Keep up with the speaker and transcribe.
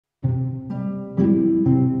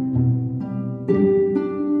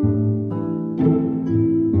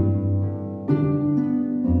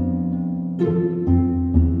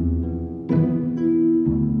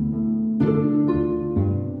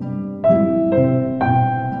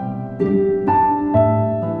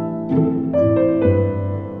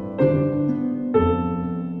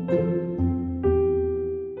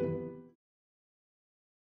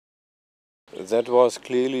that was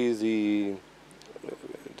clearly the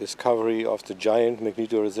discovery of the giant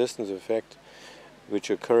magnetoresistance effect, which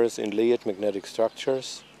occurs in layered magnetic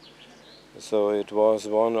structures. So it was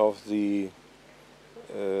one of the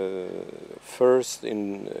first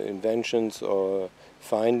inventions or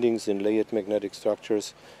findings in layered magnetic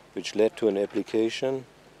structures which led to an application.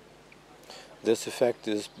 This effect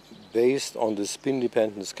is based on the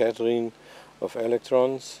spin-dependent scattering of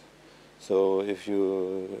electrons. So if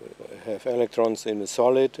you have electrons in a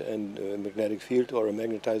solid and a magnetic field or a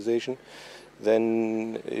magnetization,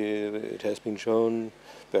 then it has been shown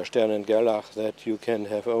by Stern and Gerlach that you can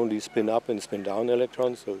have only spin-up and spin-down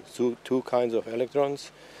electrons, so two kinds of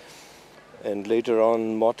electrons. And later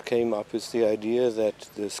on, Mott came up with the idea that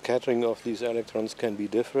the scattering of these electrons can be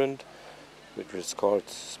different, which is called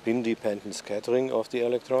spin-dependent scattering of the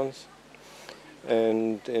electrons.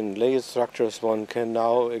 And in layered structures, one can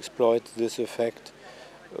now exploit this effect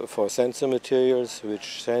for sensor materials,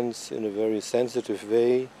 which sense in a very sensitive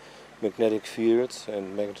way magnetic fields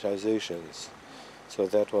and magnetizations. So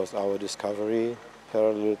that was our discovery,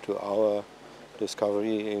 parallel to our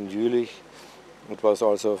discovery in Jülich. It was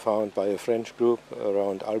also found by a French group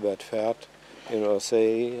around Albert Fert in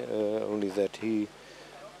Orsay, only that he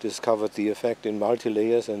discovered the effect in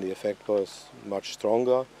multi-layers and the effect was much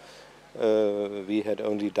stronger. We had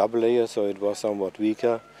only double layers, so it was somewhat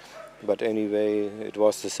weaker. But anyway, it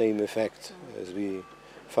was the same effect as we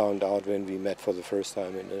found out when we met for the first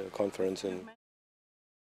time in a conference in.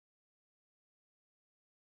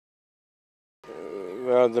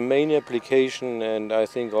 Well, the main application, and I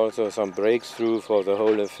think also some breakthrough for the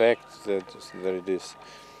whole effect, that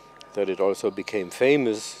it also became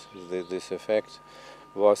famous, this effect,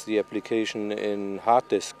 was the application in hard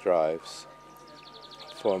disk drives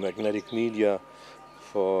for magnetic media,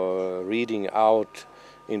 for reading out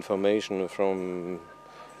information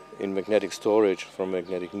in magnetic storage from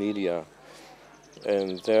magnetic media.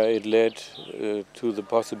 And there it led to the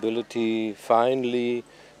possibility finally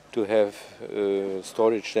to have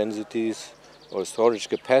storage densities or storage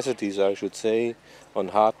capacities, I should say, on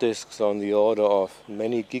hard disks on the order of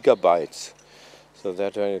many gigabytes. So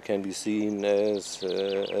that can be seen as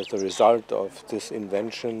the result of this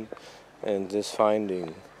invention and this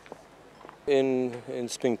finding. In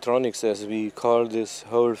Spintronics, as we call this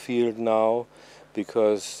whole field now,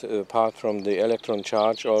 because apart from the electron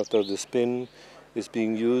charge, also the spin is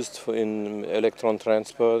being used in electron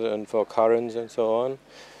transport and for currents and so on.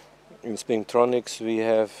 In Spintronics we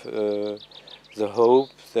have the hope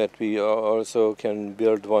that we also can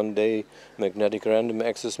build one day magnetic random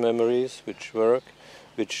access memories which work,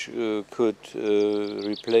 which could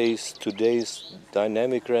replace today's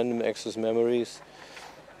dynamic random access memories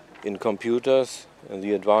in computers. And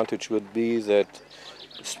the advantage would be that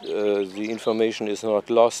the information is not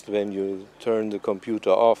lost when you turn the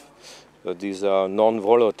computer off. But these are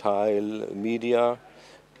non-volatile media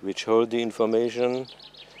which hold the information,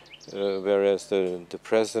 whereas the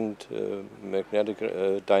present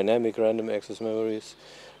dynamic random access memories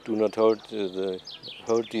do not hold the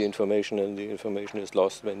information, and the information is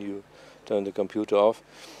lost when you turn the computer off.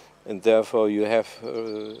 And therefore you have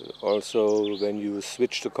also, when you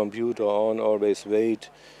switch the computer on, always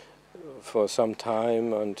wait for some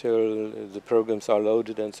time until the programs are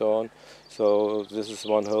loaded and so on. So this is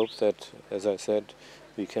one hope that, as I said,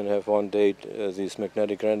 we can have one day these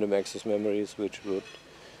magnetic random access memories which would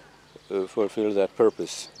fulfill that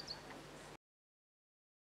purpose.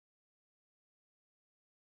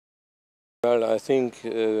 Well, I think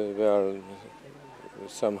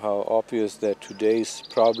somehow obvious that today's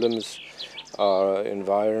problems are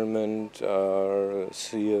environment, are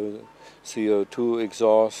CO2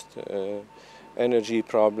 exhaust, energy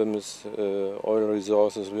problems. Oil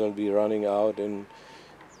resources will be running out in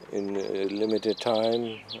limited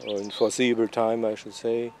time, or in foreseeable time, I should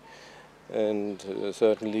say. And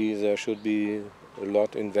certainly there should be a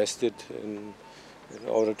lot invested in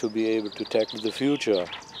order to be able to tackle the future.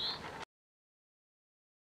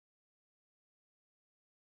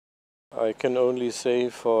 I can only say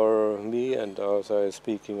for me, and also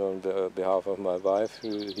speaking on behalf of my wife,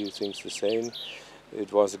 who thinks the same,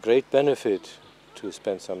 it was a great benefit to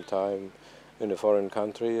spend some time in a foreign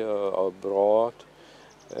country or abroad.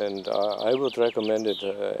 And I would recommend it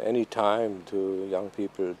any time to young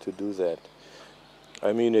people to do that.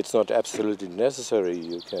 I mean, it's not absolutely necessary.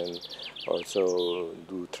 You can also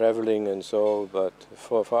do traveling and so, but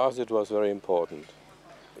for us it was very important.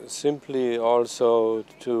 Simply also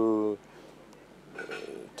to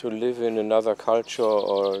live in another culture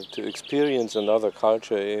or to experience another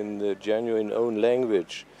culture in the genuine own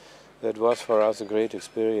language. That was for us a great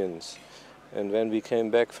experience. And when we came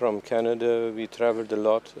back from Canada, we traveled a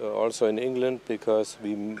lot, also in England, because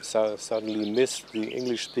we suddenly missed the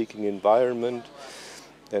English-speaking environment.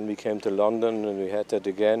 Then we came to London and we had that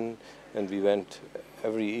again, and we went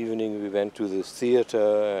every evening. We went to the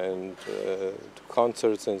theater and to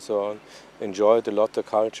concerts and so on. Enjoyed a lot the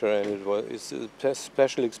culture, and it's a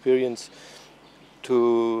special experience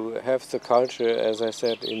to have the culture, as I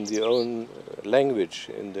said, in the own language,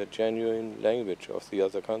 in the genuine language of the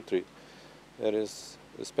other country. That is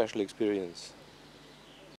a special experience.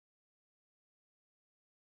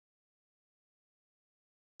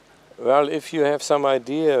 Well, if you have some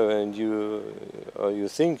idea and you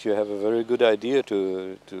think you have a very good idea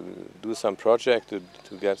to do some project,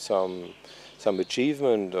 to get some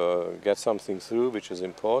achievement or get something through which is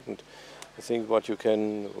important, I think what you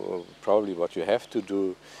can, or probably what you have to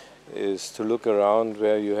do, is to look around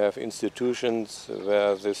where you have institutions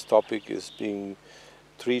where this topic is being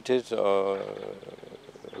treated, or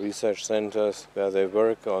research centers where they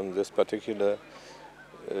work on this particular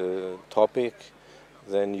topic.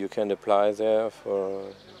 Then you can apply there for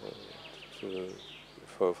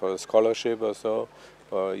a scholarship or so,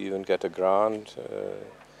 or even get a grant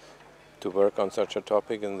to work on such a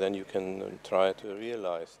topic, and then you can try to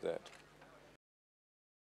realize that.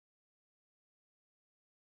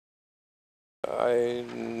 I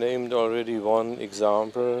named already one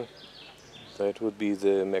example. That would be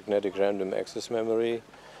the magnetic random access memory,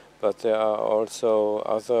 but there are also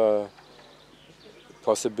other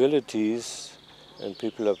possibilities, and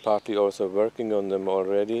people are partly also working on them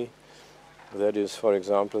already. That is, for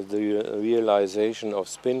example, the realization of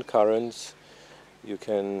spin currents.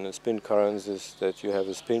 Spin currents is that you have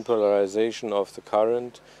a spin polarization of the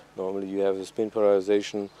current. Normally you have a spin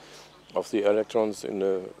polarization of the electrons in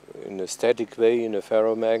a static way in a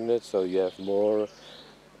ferromagnet, so you have more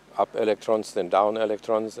up electrons than down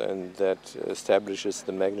electrons, and that establishes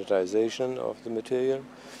the magnetization of the material.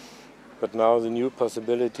 But now the new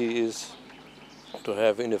possibility is to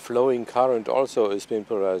have in a flowing current also a spin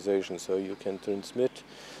polarization, so you can transmit,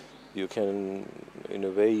 you can, in a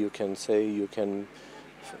way you can say, you can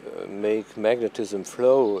make magnetism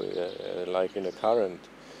flow like in a current.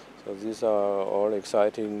 So these are all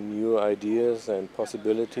exciting new ideas and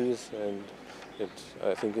possibilities, and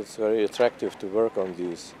I think it's very attractive to work on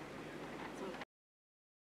these.